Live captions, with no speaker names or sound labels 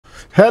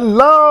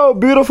Hello,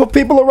 beautiful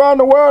people around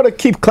the world that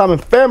keep climbing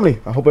family.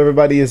 I hope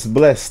everybody is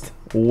blessed,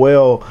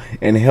 well,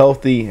 and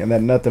healthy, and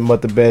that nothing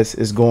but the best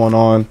is going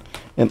on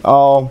in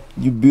all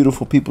you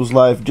beautiful people's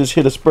life. Just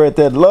here to spread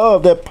that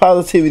love, that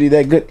positivity,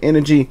 that good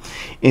energy,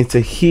 and to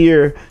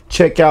hear,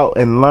 check out,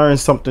 and learn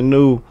something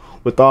new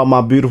with all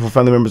my beautiful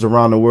family members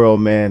around the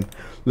world, man.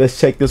 Let's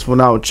check this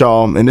one out,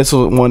 y'all. And this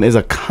one is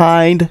a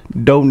kind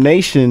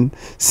donation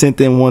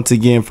sent in once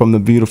again from the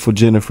beautiful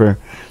Jennifer.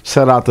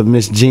 Shout out to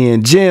Miss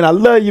Jen. Jen, I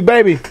love you,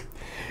 baby.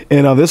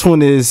 And this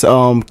one is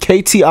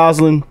KT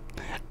Oslin,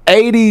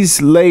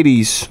 80's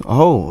ladies.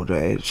 Oh,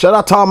 dang. Shout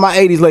out to all my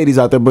 80's ladies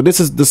out there. But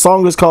the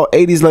song is called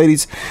 80's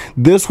Ladies.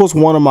 This was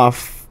one of my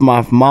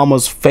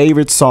mama's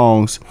favorite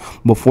songs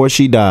before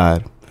she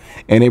died.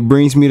 And it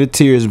brings me to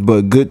tears,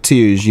 but good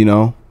tears, you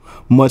know.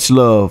 Much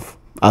love.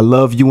 I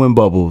love you and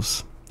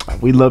Bubbles.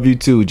 We love you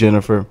too,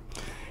 Jennifer.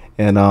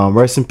 And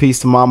rest in peace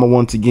to Mama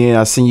once again.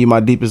 I send you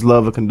my deepest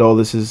love and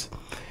condolences.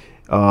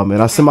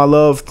 And I send my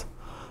love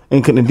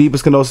and the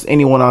deepest condolences to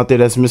anyone out there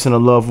that's missing a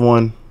loved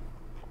one.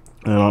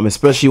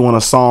 Especially when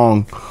a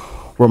song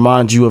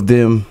reminds you of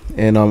them.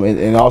 And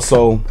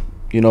also,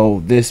 you know,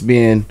 this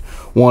being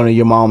one of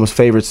your mama's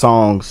favorite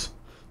songs.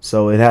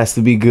 So it has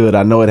to be good.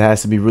 I know it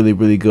has to be really,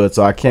 really good.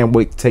 So I can't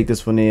wait to take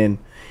this one in.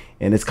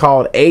 And it's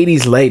called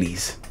 80's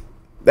Ladies.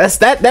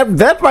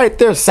 That right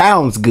there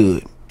sounds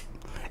good.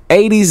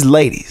 80's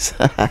ladies.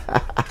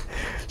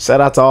 Shout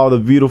out to all the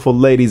beautiful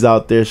ladies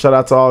out there. Shout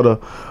out to all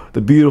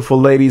the beautiful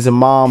ladies and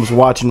moms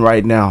watching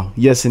right now.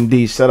 Yes,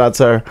 indeed. Shout out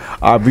to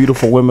our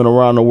beautiful women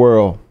around the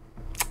world.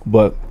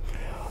 But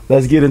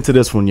let's get into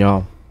this one,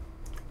 y'all.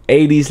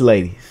 80's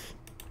ladies.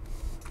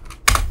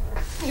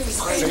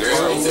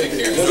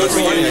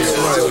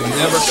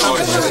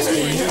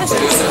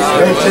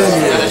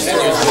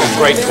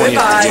 Great 20th.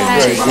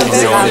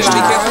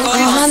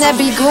 Oh, that'd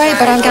be great,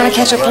 but I'm gonna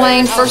catch a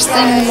plane first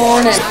thing in the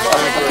morning.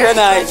 Good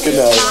night. Good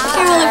night.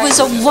 Carol, it was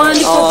a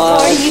wonderful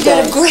party. You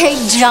did a great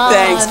job.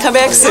 Thanks. Come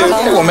back soon.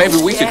 Well, maybe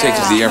we could take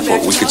you to the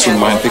airport. We could swing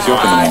by and pick you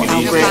up in the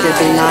morning. Oh, Rick, that'd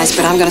be nice,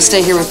 but I'm gonna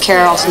stay here with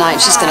Carol tonight.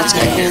 She's gonna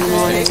take me in the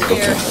morning.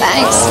 Okay.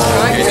 Thanks.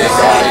 Okay.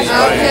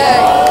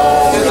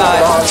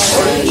 Goodbye.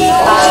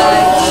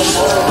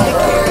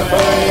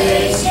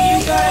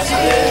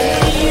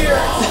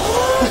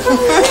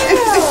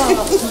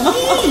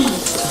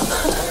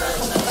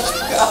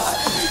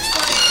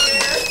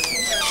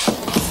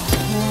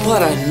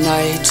 What a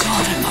night.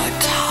 God, am I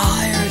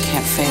tired.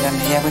 Can't fade them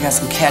yet. We got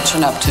some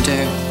catching up to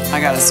do.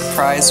 I got a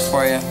surprise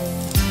for you.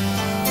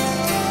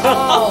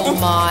 Oh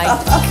my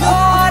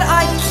God,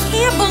 I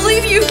can't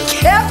believe you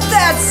kept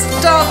that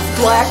stuff.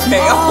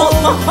 Blackmail.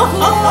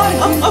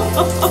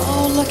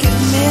 Oh, look at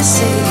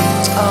Missy.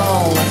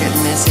 Oh, look at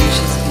Missy.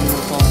 She's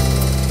beautiful.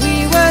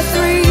 We were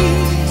three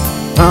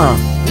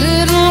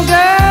little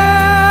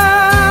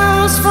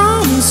girls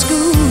from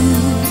school.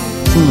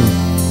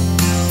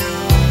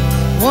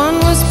 One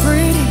was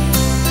pretty,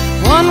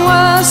 one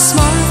was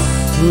smart,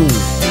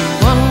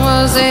 one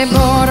was a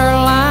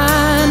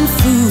borderline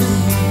fool.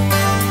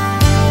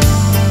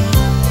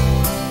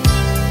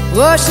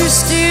 Was she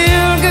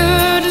still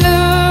good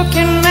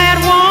looking? That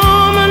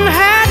woman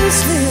hadn't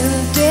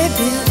slipped a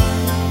bit.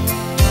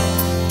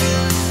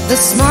 The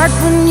smart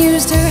one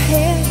used her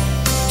head,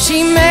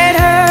 she made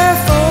her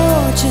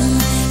fortune,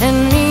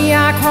 and me,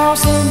 I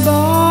crossed the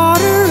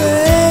border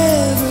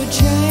every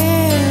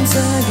chance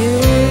I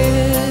get.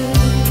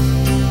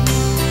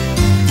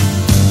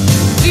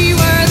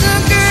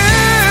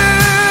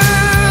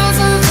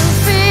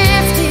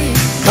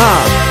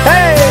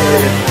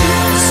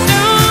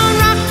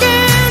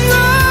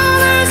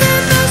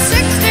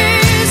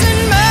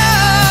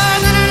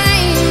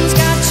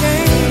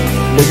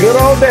 The good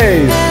old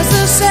days. As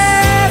the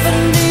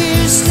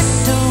 70s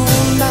slipped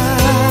on by.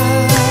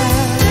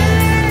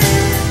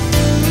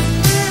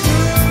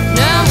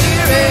 Now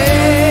we're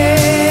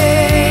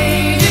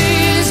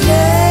 80's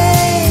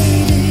ladies.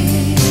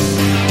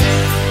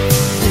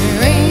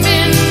 There ain't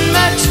been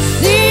much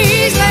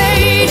these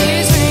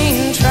ladies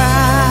ain't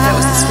tried. That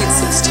was the Sweet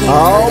 16.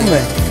 Oh,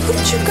 man. Who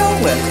did you go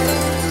with?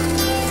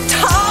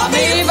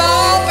 Tommy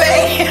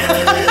Volpe.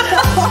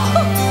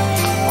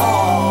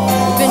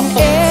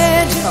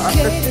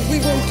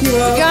 We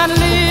got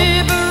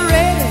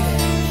liberated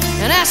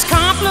and that's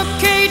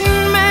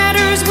complicating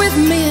matters with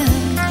men.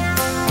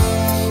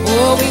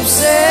 Oh, we've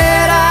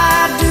said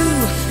I do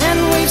and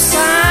we've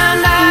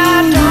signed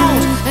I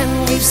don't,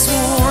 and we've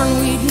sworn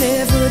we'd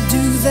never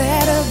do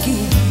that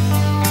again.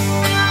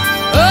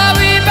 Oh,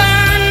 we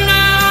burned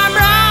our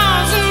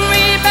bras and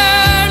we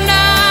burned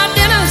our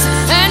dinners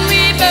and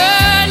we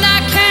burned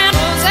our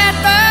candles at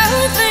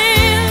both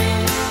ends.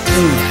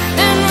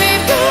 And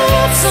we've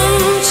got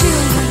some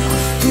children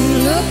who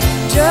look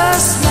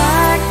just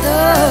like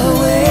the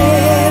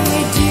way we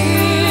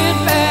did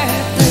back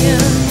then.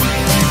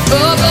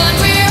 Oh, but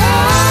we're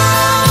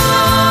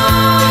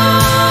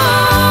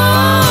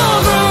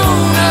all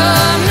grown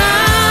up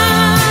now.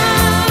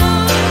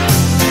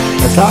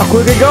 That's how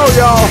quick it goes,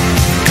 y'all.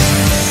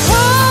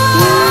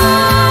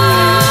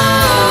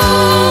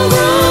 All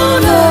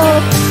grown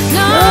up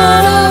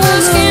now.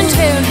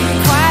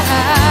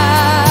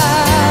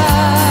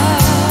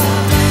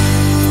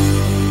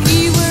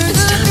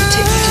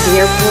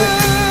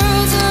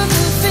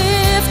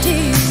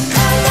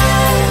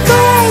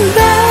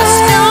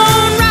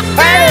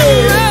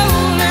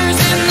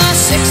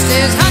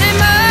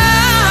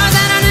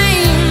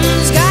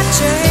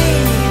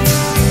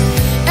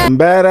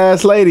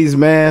 badass ladies,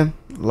 man.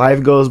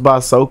 Life goes by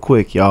so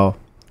quick, y'all.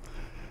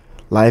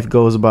 Life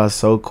goes by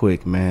so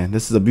quick, man.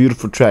 This is a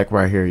beautiful track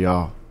right here,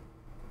 y'all.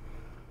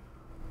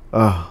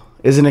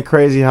 Isn't it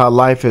crazy how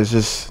life is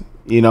just,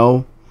 you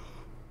know,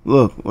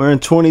 look, we're in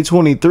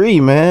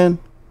 2023, man.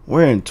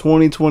 We're in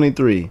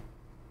 2023.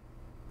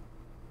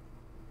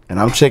 And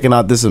I'm checking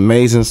out this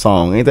amazing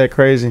song. Ain't that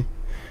crazy?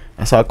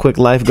 That's how quick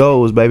life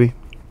goes, baby.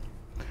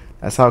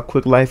 That's how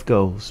quick life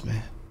goes,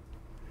 man.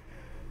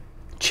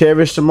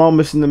 Cherish the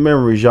moments and the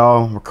memories,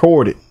 y'all.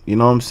 Record it. You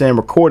know what I'm saying?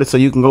 Record it so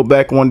you can go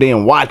back one day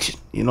and watch it.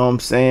 You know what I'm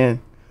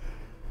saying?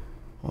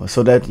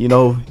 So that, you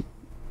know,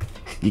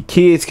 your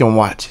kids can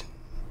watch it.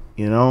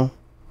 You know?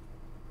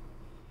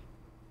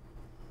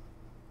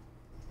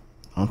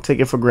 Don't take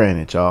it for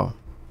granted, y'all.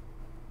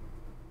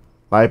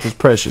 Life is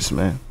precious,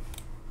 man.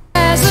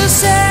 As the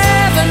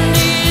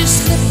 70s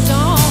slipped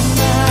on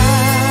by,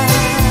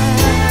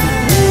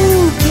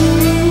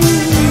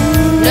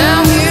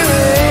 now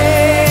we're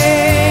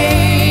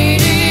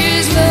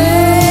 80s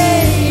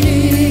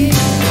ladies.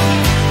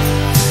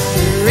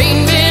 There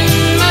ain't been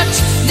much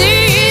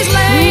these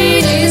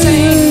ladies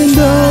ain't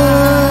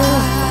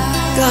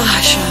tried.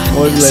 Gosh,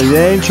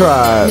 They ain't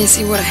tried.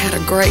 Missy would have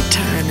had a great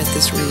time at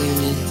this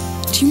reunion.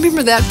 Do you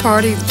remember that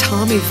party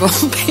Tommy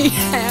Volpe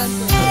had?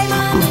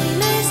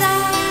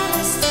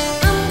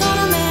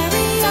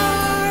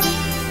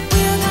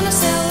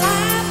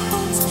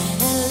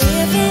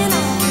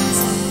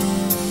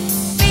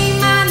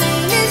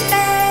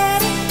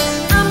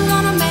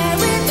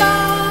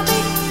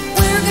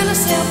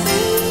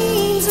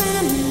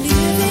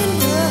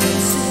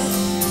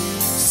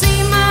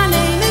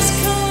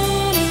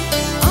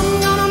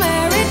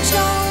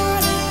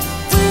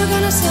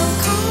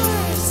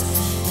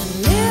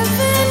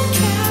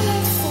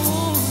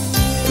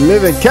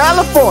 Live in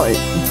California.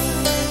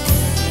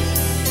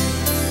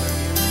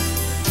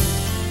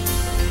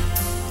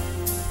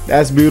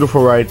 That's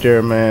beautiful right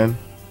there, man.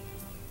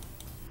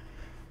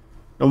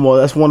 And well,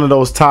 that's one of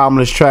those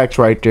timeless tracks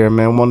right there,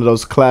 man. One of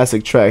those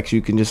classic tracks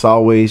you can just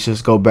always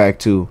just go back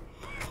to.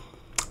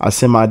 I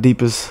send my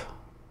deepest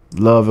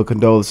love and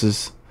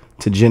condolences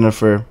to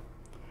Jennifer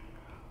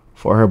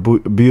for her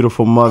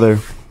beautiful mother.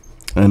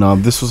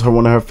 And this was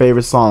one of her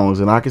favorite songs,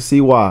 and I can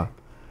see why.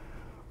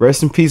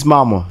 Rest in peace,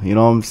 mama. You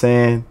know what I'm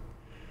saying?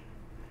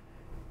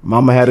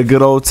 Mama had a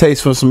good old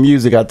taste for some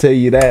music, I tell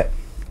you that.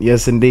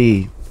 Yes,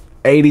 indeed.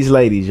 80s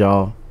ladies,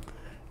 y'all.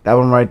 That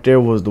one right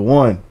there was the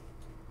one.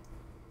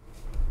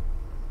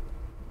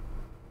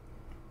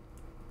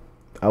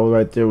 That one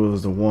right there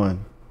was the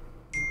one.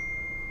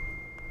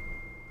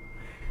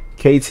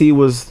 KT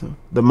was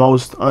the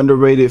most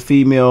underrated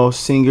female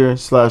singer /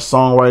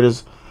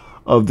 songwriters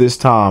of this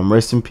time.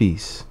 Rest in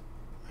peace.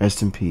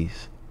 Rest in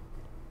peace.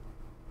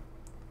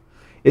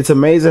 It's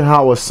amazing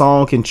how a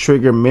song can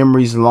trigger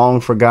memories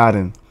long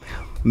forgotten,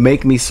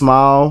 make me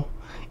smile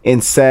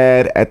and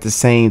sad at the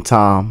same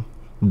time.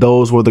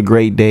 Those were the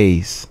great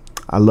days.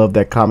 I love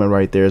that comment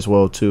right there as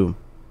well too.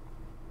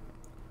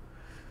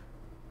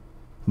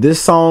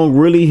 This song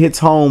really hits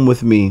home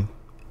with me.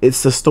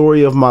 It's the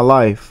story of my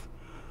life.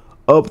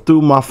 Up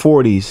through my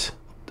 40s,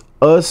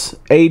 us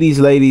 80s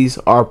ladies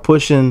are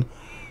pushing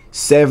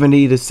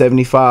 70 to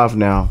 75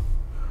 now.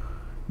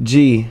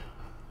 Gee,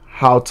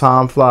 how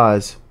time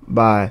flies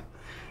by.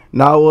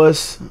 Now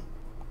us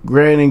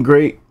grand and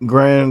great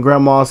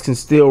grandmas can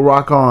still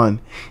rock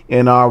on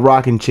in our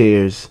rocking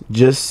chairs,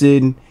 just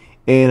sitting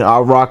in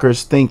our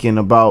rockers thinking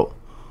about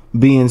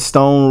being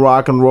stone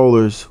rock and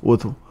rollers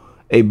with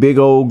a big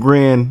old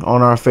grin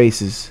on our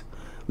faces.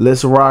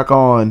 Let's rock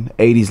on,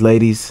 80s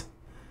ladies.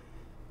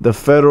 The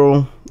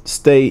federal,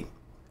 state,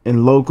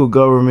 and local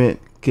government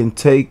can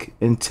take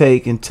and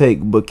take and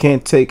take, but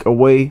can't take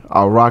away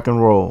our rock and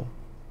roll.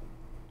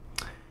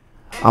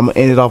 I'm gonna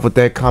end it off with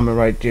that comment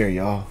right there,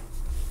 y'all.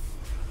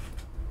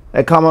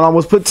 That comment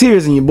almost put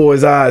tears in your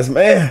boy's eyes,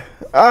 man.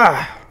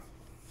 That's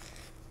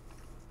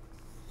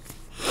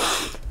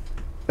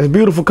a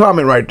beautiful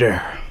comment right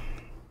there.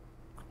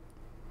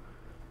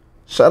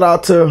 Shout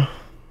out to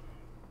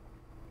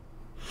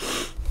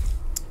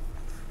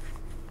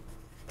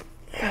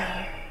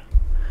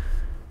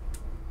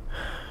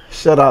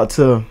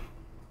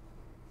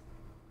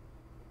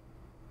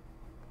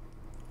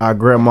our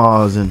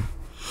grandmas and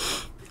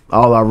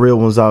all our real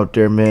ones out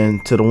there,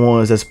 man. To the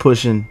ones that's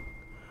pushing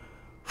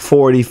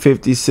 40,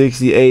 50,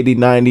 60, 80,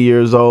 90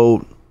 years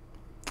old.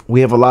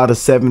 We have a lot of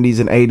 70s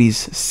and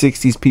 80s,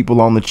 60s people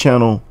on the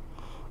channel,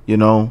 you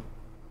know.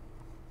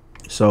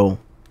 So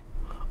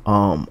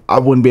I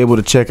wouldn't be able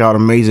to check out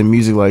amazing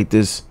music like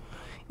this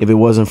if it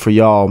wasn't for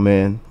y'all,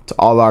 man. To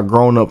all our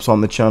grown-ups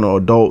on the channel,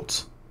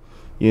 adults,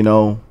 you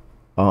know.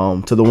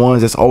 To the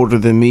ones that's older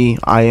than me,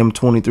 I am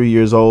 23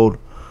 years old.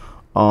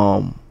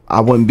 I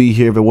wouldn't be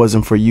here if it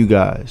wasn't for you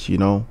guys, you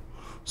know.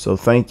 So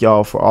thank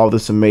y'all for all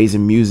this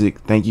amazing music.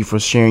 Thank you for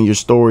sharing your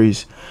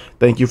stories.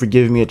 Thank you for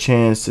giving me a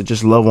chance to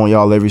just love on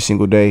y'all every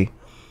single day.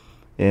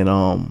 And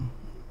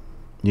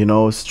you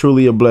know, it's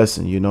truly a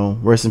blessing, you know.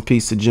 Rest in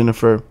peace to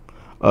Jennifer's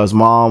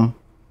mom.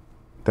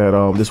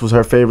 That this was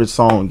her favorite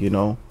song, you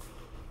know.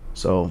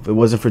 So if it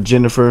wasn't for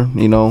Jennifer,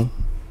 you know,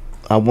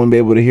 I wouldn't be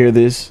able to hear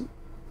this.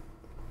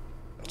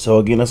 So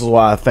again, this is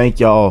why I thank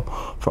y'all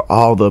for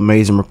all the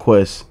amazing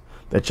requests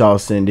that y'all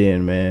send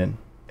in, man.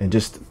 And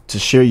just to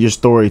share your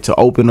story, to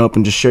open up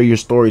and just share your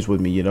stories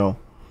with me, you know.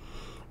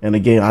 And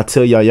again, I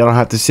tell y'all don't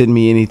have to send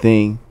me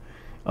anything.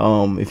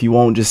 If you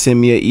won't, just send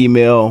me an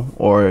email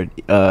or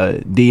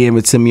DM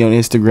it to me on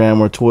Instagram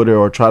or Twitter,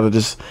 or try to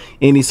just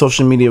any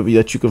social media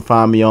that you can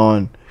find me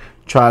on.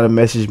 Try to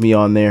message me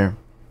on there.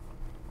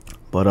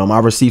 But I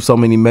receive so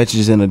many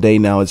messages in a day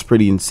now, it's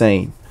pretty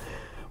insane.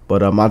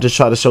 But I just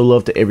try to show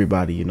love to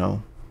everybody, you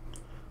know.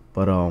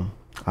 But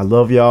I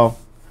love y'all.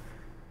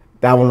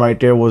 That one right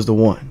there was the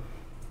one.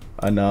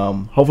 And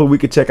hopefully we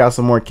could check out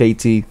some more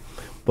KT.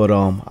 But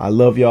I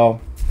love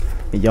y'all.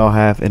 And y'all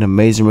have an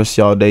amazing rest of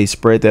y'all day.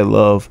 Spread that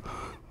love.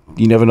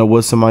 You never know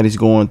what somebody's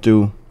going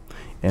through.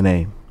 And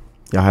hey,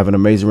 y'all have an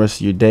amazing rest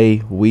of your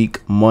day,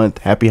 week, month.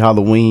 Happy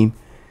Halloween.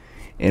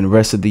 And the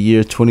rest of the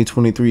year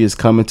 2023 is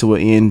coming to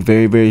an end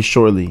very, very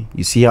shortly.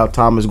 You see how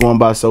time is going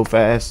by so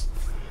fast?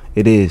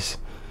 It is.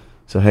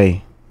 So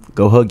hey,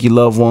 go hug your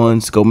loved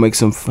ones. Go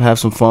have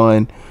some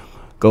fun.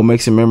 Go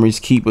make some memories.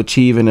 Keep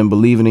achieving and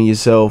believing in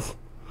yourself.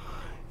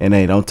 And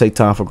hey, don't take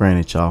time for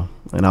granted, y'all.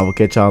 And I will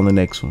catch y'all in the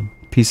next one.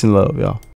 Peace and love, y'all.